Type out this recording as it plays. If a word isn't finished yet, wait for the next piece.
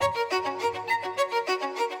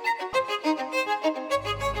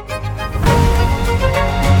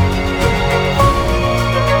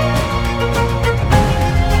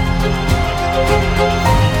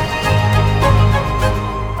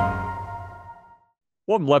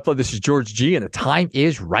Welcome to Life Love. This is George G, and the time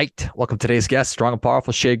is right. Welcome to today's guest, strong and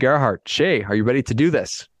powerful Shay Gerhardt. Shay, are you ready to do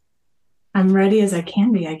this? I'm ready as I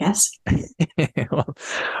can be, I guess. well,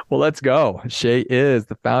 let's go. Shay is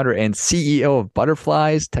the founder and CEO of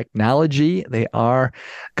Butterflies Technology. They are a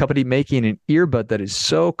company making an earbud that is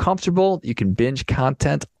so comfortable you can binge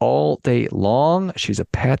content all day long. She's a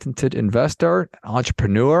patented investor, an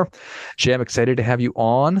entrepreneur. Shay, I'm excited to have you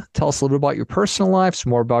on. Tell us a little bit about your personal life,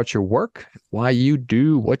 some more about your work, why you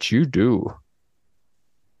do what you do.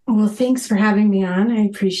 Well, thanks for having me on. I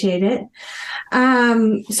appreciate it.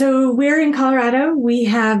 So we're in Colorado.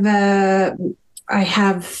 I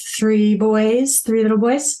have three little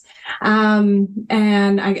boys.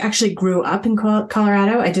 And I actually grew up in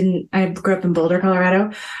Colorado. I grew up in Boulder,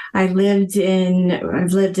 Colorado. I've lived in,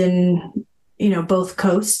 both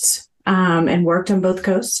coasts, and worked on both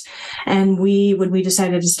coasts. And when we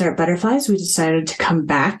decided to start Butterflies, we decided to come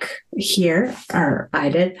back here, or I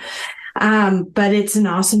did. But it's an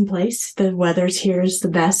awesome place. The weather's here is the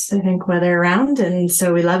best, I think, weather around. And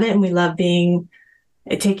so we love it. And we love taking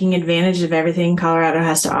advantage of everything Colorado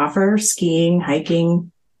has to offer: skiing,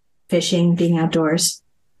 hiking, fishing, being outdoors.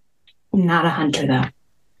 I'm not a hunter, though.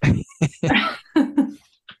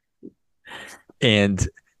 And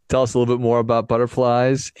tell us a little bit more about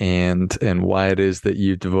Butterflies and why it is that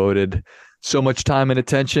you devoted so much time and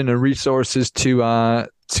attention and resources to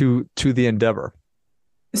the endeavor.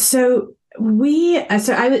 So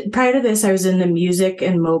prior to this, I was in the music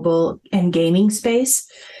and mobile and gaming space,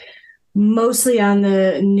 mostly on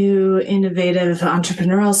the new innovative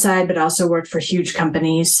entrepreneurial side, but also worked for huge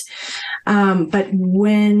companies. But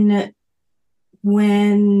when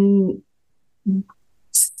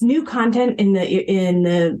new content in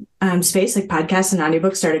the space, like podcasts and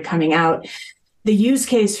audiobooks, started coming out, the use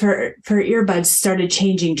case for earbuds started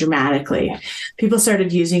changing dramatically. People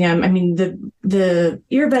started using them. I mean, the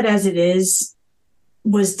earbud as it is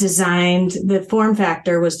was designed, the form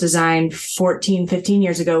factor was designed 14, 15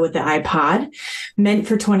 years ago with the iPod, meant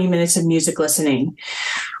for 20 minutes of music listening.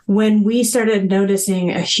 When we started noticing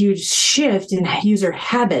a huge shift in user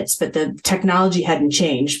habits, but the technology hadn't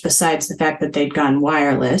changed, besides the fact that they'd gone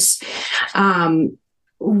wireless,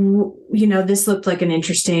 this looked like an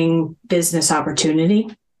interesting business opportunity.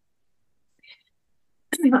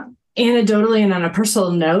 Anecdotally and on a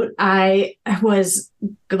personal note, I was,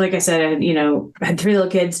 like I said, I had three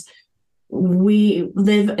little kids. We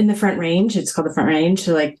live in the Front Range. It's called the Front Range,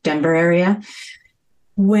 so like Denver area.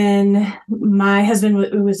 When my husband,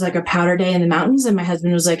 it was like a powder day in the mountains, and my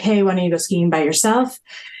husband was like, "Hey, why don't you go skiing by yourself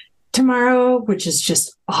tomorrow?" Which is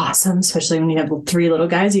just awesome, especially when you have three little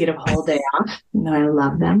guys. You get a whole day off. I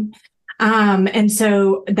love them. And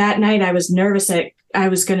so that night I was nervous that I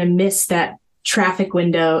was going to miss that traffic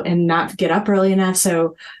window and not get up early enough.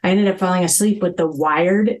 So I ended up falling asleep with the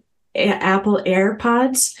wired Apple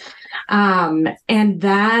AirPods. And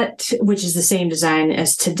that, which is the same design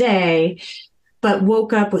as today, but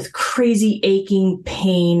woke up with crazy aching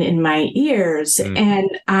pain in my ears. And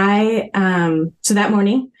so that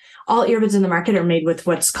morning, all earbuds in the market are made with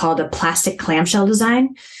what's called a plastic clamshell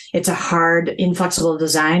design. It's a hard, inflexible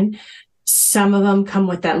design. Some of them come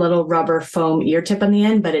with that little rubber foam ear tip on the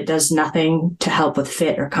end, but it does nothing to help with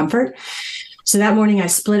fit or comfort. So that morning I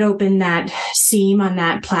split open that seam on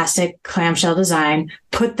that plastic clamshell design,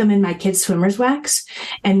 put them in my kids' swimmer's wax,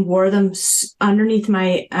 and wore them underneath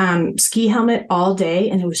my ski helmet all day.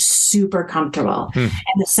 And it was super comfortable. And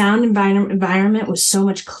the sound environment was so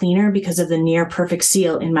much cleaner because of the near perfect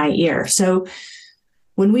seal in my ear. So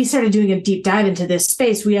when we started doing a deep dive into this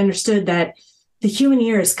space, we understood that the human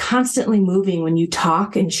ear is constantly moving when you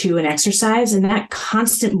talk and chew and exercise, and that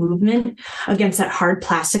constant movement against that hard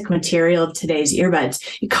plastic material of today's earbuds,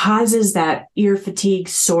 it causes that ear fatigue,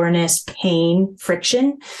 soreness, pain,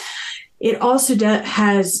 friction. It also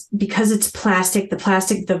has, because it's plastic,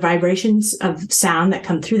 the vibrations of sound that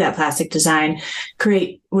come through that plastic design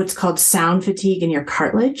create what's called sound fatigue in your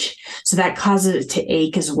cartilage. So that causes it to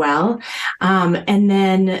ache as well. And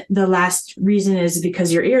then the last reason is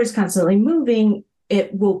because your ear is constantly moving,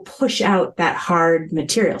 it will push out that hard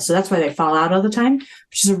material. So that's why they fall out all the time,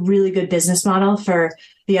 which is a really good business model for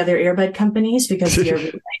the other earbud companies, because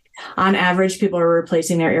on average, people are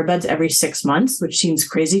replacing their earbuds every 6 months, which seems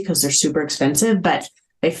crazy because they're super expensive, but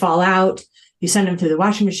they fall out. You send them through the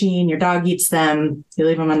washing machine, your dog eats them, you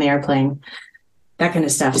leave them on the airplane, that kind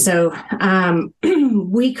of stuff. So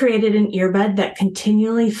we created an earbud that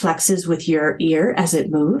continually flexes with your ear as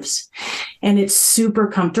it moves, and it's super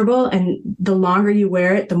comfortable. And the longer you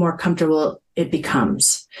wear it, the more comfortable it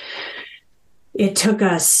becomes. It took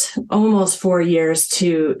us almost 4 years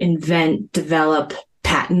to invent, develop,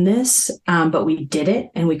 patent patent this, but we did it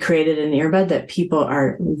and we created an earbud that people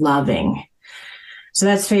are loving. So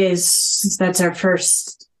that's our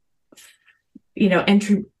first,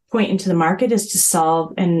 entry point into the market, is to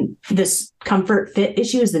solve, and this comfort fit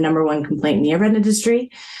issue is the number one complaint in the earbud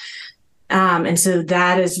industry. And so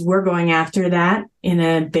we're going after that in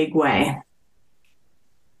a big way.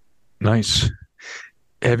 Nice.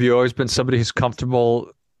 Have you always been somebody who's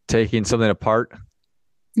comfortable taking something apart?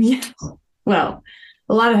 Yeah. Well,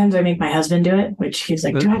 a lot of times I make my husband do it, which he's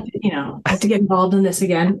like, do I have to get involved in this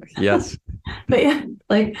again? Yes. But yeah,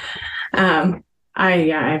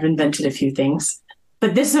 I've invented a few things,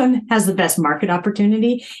 but this one has the best market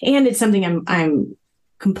opportunity, and it's something I'm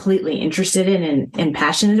completely interested in and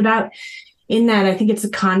passionate about, in that I think it's a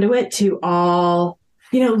conduit to all,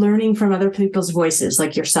 learning from other people's voices,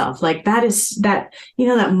 like yourself. Like that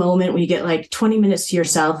moment when you get like 20 minutes to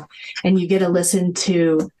yourself and you get to listen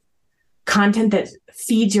to content that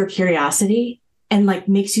feeds your curiosity and like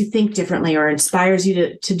makes you think differently or inspires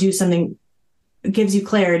you to do something, gives you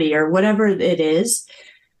clarity or whatever it is.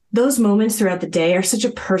 Those moments throughout the day are such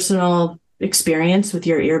a personal experience with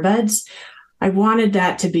your earbuds. I wanted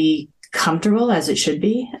that to be comfortable, as it should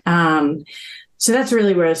be. So that's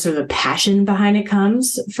really where sort of the passion behind it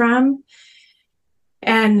comes from.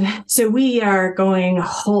 And so we are going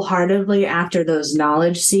wholeheartedly after those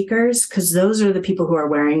knowledge seekers, because those are the people who are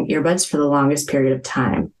wearing earbuds for the longest period of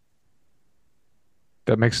time.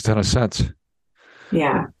 That makes a ton of sense.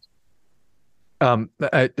 Yeah.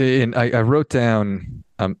 I wrote down,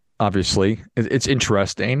 obviously, it's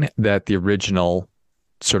interesting that the original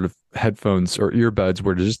sort of headphones or earbuds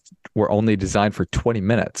were only designed for 20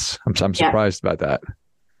 minutes. I'm surprised about that.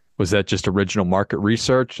 Was that just original market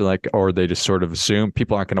research, or they just sort of assume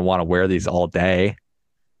people aren't going to want to wear these all day?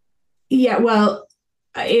 Yeah, well,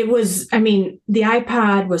 it was, the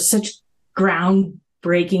iPod was such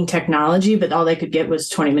groundbreaking technology, but all they could get was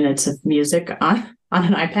 20 minutes of music on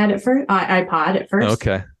an iPod at first.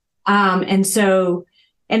 Okay. And so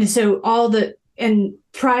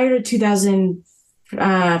prior to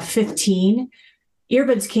 2015,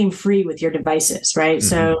 earbuds came free with your devices, right? Mm-hmm.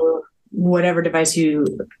 So whatever device you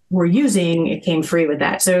were using, it came free with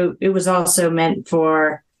that. So it was also meant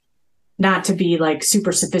for not to be like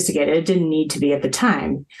super sophisticated. It didn't need to be at the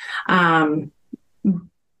time.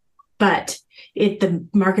 But the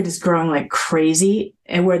market is growing like crazy,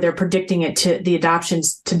 and where they're predicting the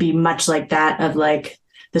adoptions to be much like that of like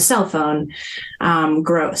the cell phone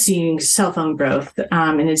growth, seeing cell phone growth.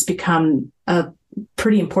 And it's become a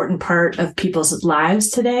pretty important part of people's lives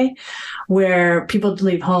today, where people don't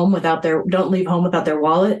leave home without their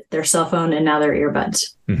wallet, their cell phone, and now their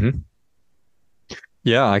earbuds. Mm-hmm.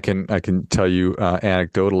 Yeah, I can tell you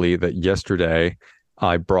anecdotally that yesterday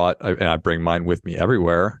I bring mine with me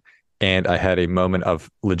everywhere, and I had a moment of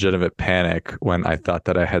legitimate panic when I thought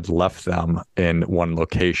that I had left them in one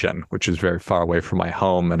location, which is very far away from my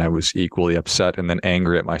home, and I was equally upset and then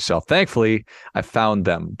angry at myself. Thankfully, I found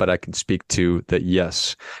them, but I can speak to that,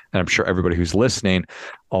 yes, and I'm sure everybody who's listening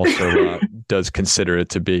also does consider it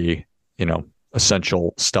to be,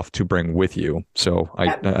 essential stuff to bring with you. So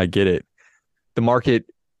I get it. The market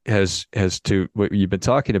has to what you've been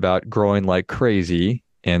talking about, growing like crazy,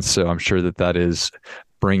 and so I'm sure that is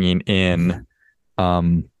bringing in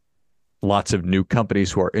lots of new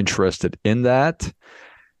companies who are interested in that.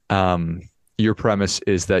 Your premise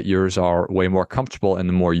is that yours are way more comfortable, and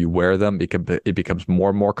the more you wear them, it becomes more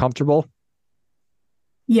and more comfortable.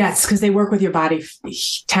 Yes, because they work with your body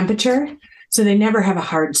temperature, so they never have a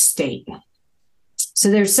hard state.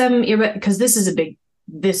 So there's some, because this is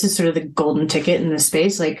sort of the golden ticket in this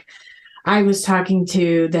space. Like, I was talking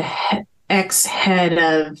to the ex-head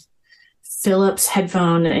of Philips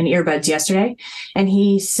headphone and earbuds yesterday, and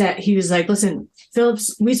he was like, listen,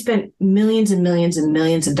 Philips, we spent millions and millions and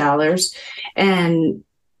millions of dollars and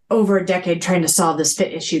over a decade trying to solve this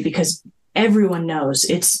fit issue, because everyone knows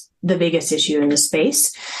it's the biggest issue in the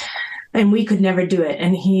space, and we could never do it.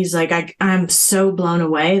 And he's like, I'm so blown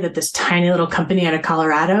away that this tiny little company out of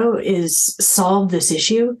Colorado is solved this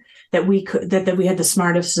issue that we had the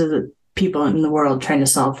smartest of the people in the world trying to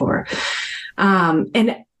solve for.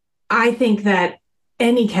 And I think that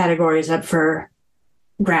any category is up for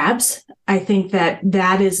grabs. I think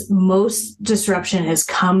that is most disruption has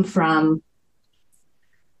come from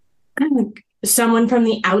someone from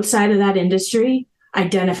the outside of that industry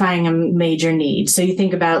identifying a major need. So you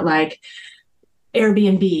think about like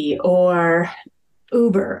Airbnb or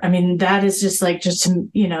Uber. That is just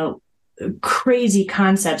crazy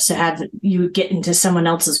concepts to have you get into someone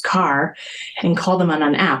else's car and call them on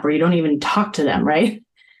an app where you don't even talk to them, right?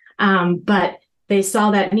 But they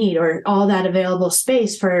saw that need or all that available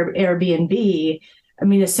space for Airbnb. I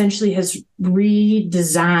mean, essentially has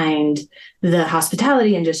redesigned the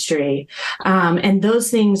hospitality industry. And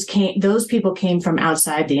those people came from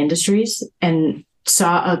outside the industries and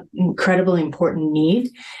saw an incredibly important need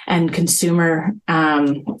and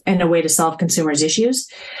and a way to solve consumers' issues.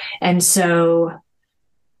 And so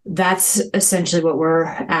that's essentially what we're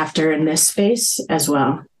after in this space as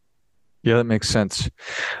well. Yeah, that makes sense.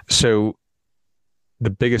 So the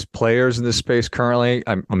biggest players in this space currently,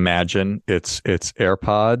 I imagine it's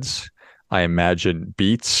AirPods. I imagine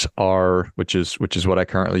Beats which is what I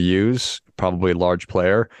currently use, probably a large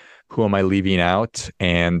player. Who am I leaving out?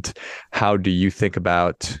 And how do you think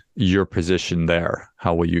about your position there?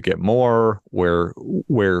 How will you get more? Where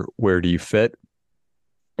do you fit?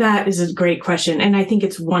 That is a great question. And I think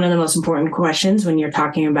it's one of the most important questions when you're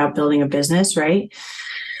talking about building a business, right?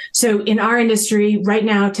 So in our industry right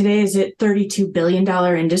now, today is a $32 billion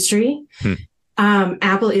industry.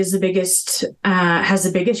 Apple is the biggest, has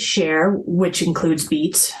the biggest share, which includes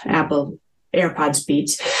Beats, Apple AirPods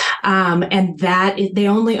Beats. And they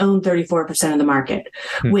only own 34% of the market,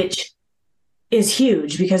 which is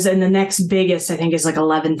huge because then the next biggest, I think, is like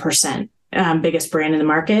 11%. Biggest brand in the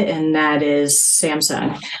market, and that is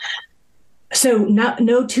Samsung. So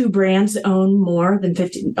no two brands own more than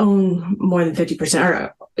 50%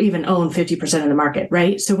 or even own 50% of the market,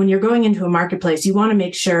 right? So when you're going into a marketplace, you want to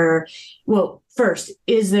make sure, well, first,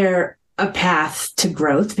 is there a path to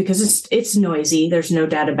growth? Because it's noisy, there's no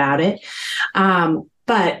doubt about it.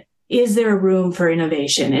 But is there room for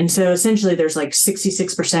innovation? And so essentially there's like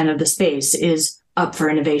 66% of the space is up for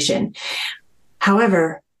innovation.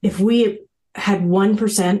 However, if we had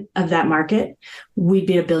 1% of that market, we'd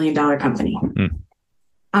be a $1 billion company.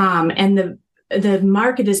 And the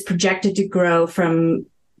market is projected to grow from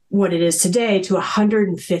what it is today to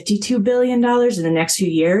 $152 billion in the next few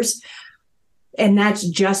years. And that's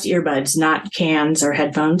just earbuds, not cans or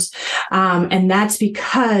headphones. And that's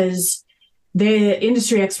because the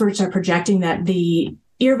industry experts are projecting that the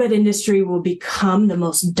earbud industry will become the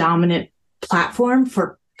most dominant platform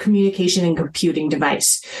for communication and computing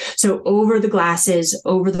device. So over the glasses,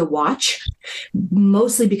 over the watch,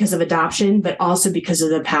 mostly because of adoption, but also because of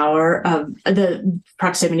the power of the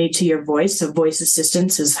proximity to your voice. So voice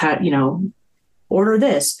assistance is how, order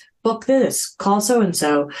this, book this, call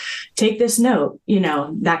so-and-so, take this note,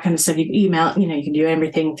 that kind of stuff. You email, you can do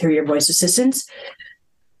everything through your voice assistants.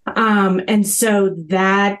 And so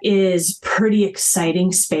that is pretty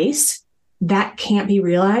exciting space. That can't be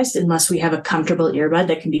realized unless we have a comfortable earbud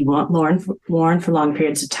that can be worn for long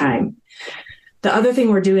periods of time. The other thing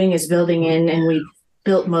we're doing is building in, and we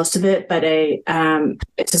built most of it, but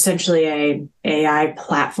it's essentially a AI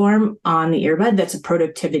platform on the earbud that's a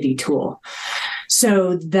productivity tool.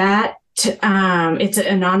 So that it's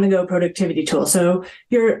an on-the-go productivity tool. So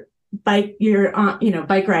you're bike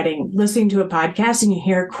riding, listening to a podcast, and you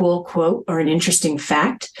hear a cool quote or an interesting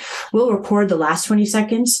fact. We'll record the last 20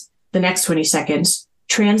 seconds. The next 20 seconds,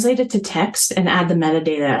 translate it to text and add the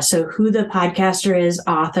metadata. So who the podcaster is,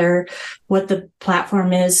 author, what the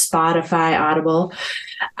platform is, Spotify, Audible.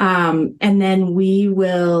 And then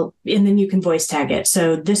you can voice tag it.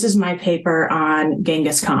 So this is my paper on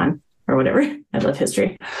Genghis Khan or whatever. I love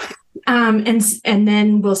history. And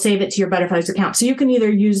then we'll save it to your Butterflies account. So you can either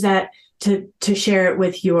use that to share it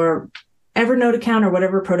with your Evernote account or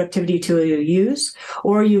whatever productivity tool you use,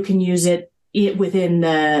 or you can use it within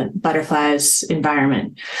the Butterflies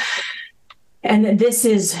environment. And this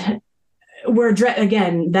is,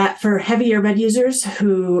 that for heavy earbud users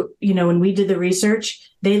who, when we did the research,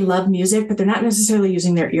 they love music, but they're not necessarily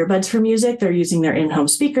using their earbuds for music. They're using their in-home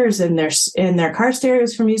speakers and their car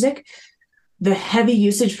stereos for music. The heavy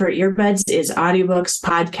usage for earbuds is audiobooks,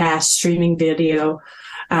 podcasts, streaming video,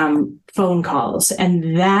 phone calls.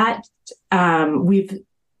 And that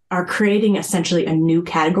are creating essentially a new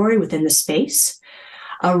category within the space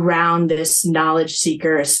around this knowledge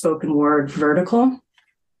seeker, spoken word vertical.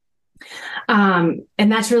 And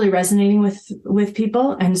that's really resonating with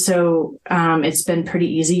people. And so it's been pretty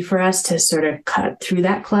easy for us to sort of cut through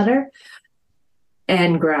that clutter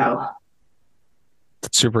and grow.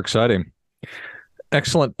 That's super exciting.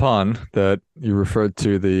 Excellent pun that you referred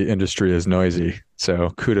to the industry as noisy. So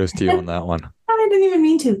kudos to you on that one. I didn't even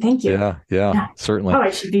mean to. Thank you. Yeah, certainly. Oh, I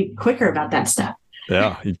should be quicker about that stuff.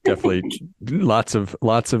 Yeah, you definitely lots of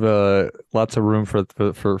room for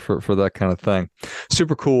that kind of thing.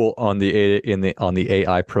 Super cool on the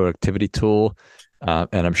AI productivity tool,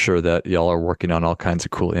 and I'm sure that y'all are working on all kinds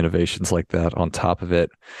of cool innovations like that on top of it,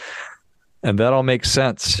 and that all makes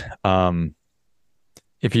sense.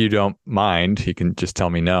 if you don't mind, you can just tell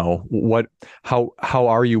me no. How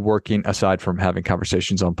are you working aside from having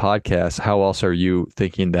conversations on podcasts? How else are you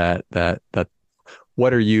thinking that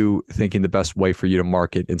what are you thinking the best way for you to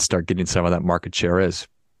market and start getting some of that market share is?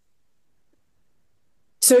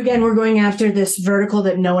 So again, we're going after this vertical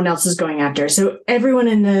that no one else is going after. So everyone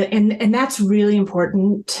and that's really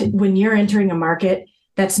important when you're entering a market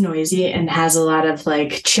that's noisy and has a lot of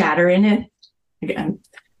like chatter in it.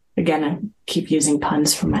 Again, I keep using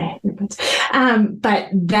puns for my earbuds. But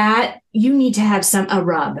that you need to have a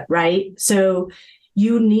rub, right? So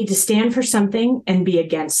you need to stand for something and be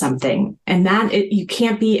against something. And you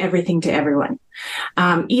can't be everything to everyone.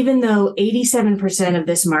 Even though 87% of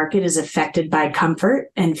this market is affected by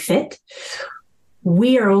comfort and fit,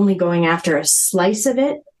 we are only going after a slice of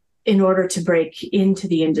it in order to break into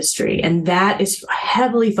the industry. And that is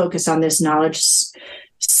heavily focused on this knowledge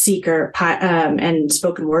seeker and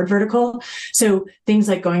spoken word vertical. So things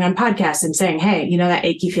like going on podcasts and saying, hey, you know that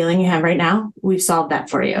achy feeling you have right now? We've solved that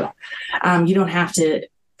for you. You don't have to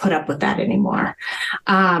put up with that anymore.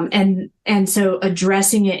 And so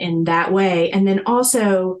addressing it in that way. And then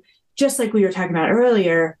also, just like we were talking about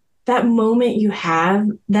earlier, that moment you have,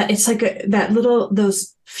 that it's like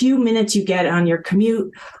those few minutes you get on your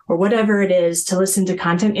commute or whatever it is to listen to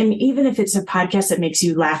content. And even if it's a podcast that makes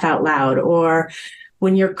you laugh out loud, or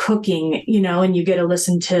when you're cooking, and you get to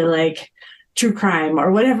listen to like true crime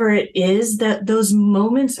or whatever it is, that those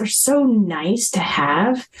moments are so nice to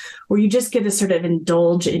have where you just get to sort of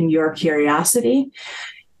indulge in your curiosity.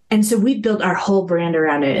 And so we built our whole brand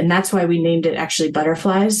around it. And that's why we named it actually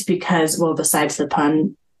Butterflies, because, well, besides the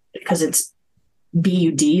pun, because it's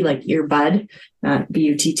B-U-D, like earbud, not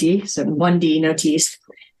B-U-T-T. So 1D, no T's.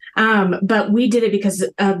 But we did it because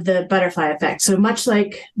of the butterfly effect. So much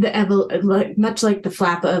like the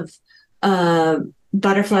flap of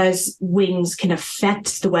butterflies' wings can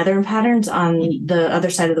affect the weather patterns on the other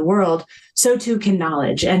side of the world, so too can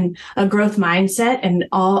knowledge and a growth mindset and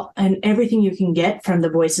everything you can get from the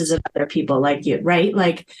voices of other people like you, right?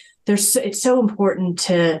 Like it's so important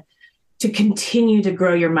to continue to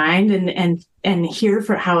grow your mind and hear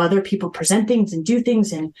for how other people present things and do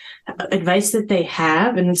things and advice that they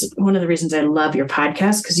have. And it's one of the reasons I love your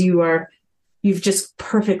podcast, because you've just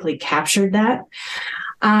perfectly captured that.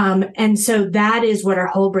 And so that is what our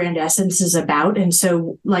whole brand essence is about. And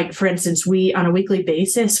so, like, for instance, we, on a weekly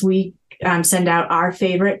basis, we send out our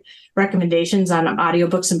favorite recommendations on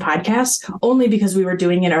audiobooks and podcasts, only because we were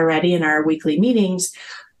doing it already in our weekly meetings.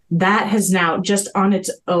 That has now, just on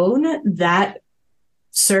its own, that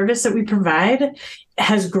service that we provide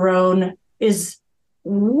has grown, is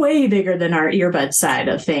way bigger than our earbud side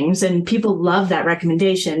of things. And people love that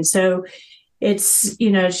recommendation. So it's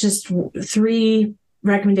just 3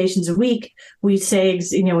 recommendations a week. We say,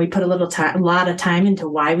 we put a lot of time into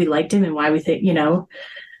why we liked him and why we think,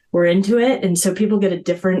 we're into it. And so people get a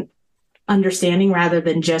different understanding rather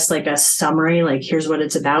than just like a summary, like here's what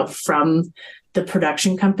it's about from the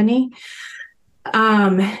production company.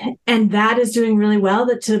 And that is doing really well,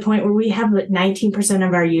 to the point where we have 19%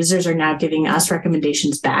 of our users are now giving us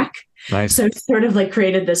recommendations back. Nice. So it's sort of like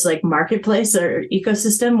created this like marketplace or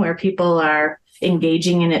ecosystem where people are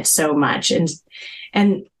engaging in it so much.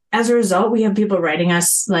 And as a result, we have people writing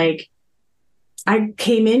us like, I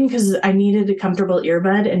came in because I needed a comfortable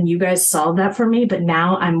earbud and you guys solved that for me. But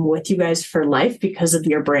now I'm with you guys for life because of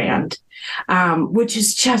your brand, which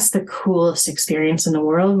is just the coolest experience in the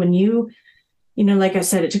world. When like I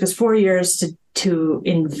said, it took us 4 years to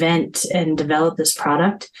invent and develop this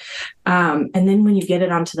product. And then when you get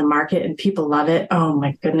it onto the market and people love it, oh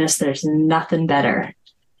my goodness, there's nothing better.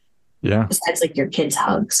 Yeah. Besides like your kids'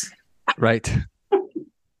 hugs. Right.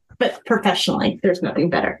 But professionally, there's nothing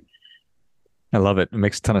better. I love it. It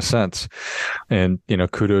makes a ton of sense. And,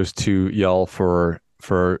 kudos to y'all for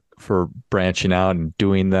branching out and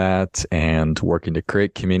doing that and working to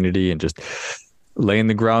create community and just laying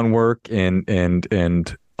the groundwork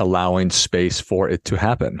and allowing space for it to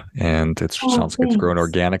happen. And it sounds like it's grown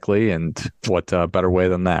organically, and what better way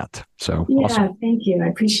than that? So yeah, awesome. Thank you. I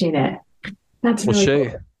appreciate it. That's really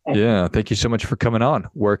Shay, cool. Yeah, thank you so much for coming on.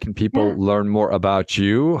 Where can people learn more about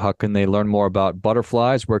you? How can they learn more about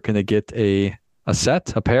Butterflies? Where can they get a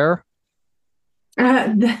pair?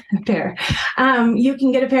 A pair. You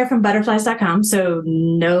can get a pair from butterflies.com. So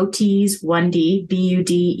no T's, 1D,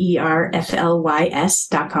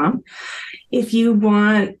 BUDERFLYS.com. If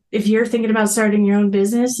you're thinking about starting your own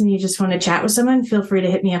business and you just want to chat with someone, feel free to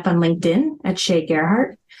hit me up on LinkedIn at Shay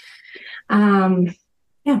Gerhardt.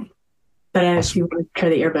 But awesome. If you want to try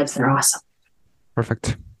the earbuds, they're awesome.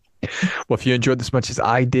 Perfect. Well, if you enjoyed this as much as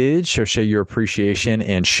I did, show Shay your appreciation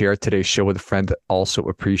and share today's show with a friend that also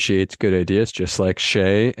appreciates good ideas, just like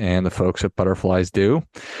Shay and the folks at Butterflies do.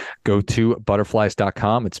 Go to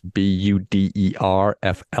butterflies.com. It's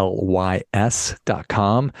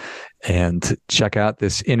BUDERFLYS.com and check out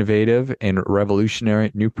this innovative and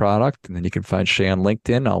revolutionary new product. And then you can find Shay on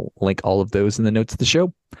LinkedIn. I'll link all of those in the notes of the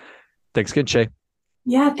show. Thanks again, Shay.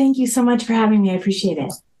 Yeah, thank you so much for having me. I appreciate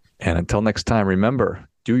it. And until next time, remember,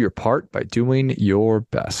 do your part by doing your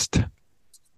best.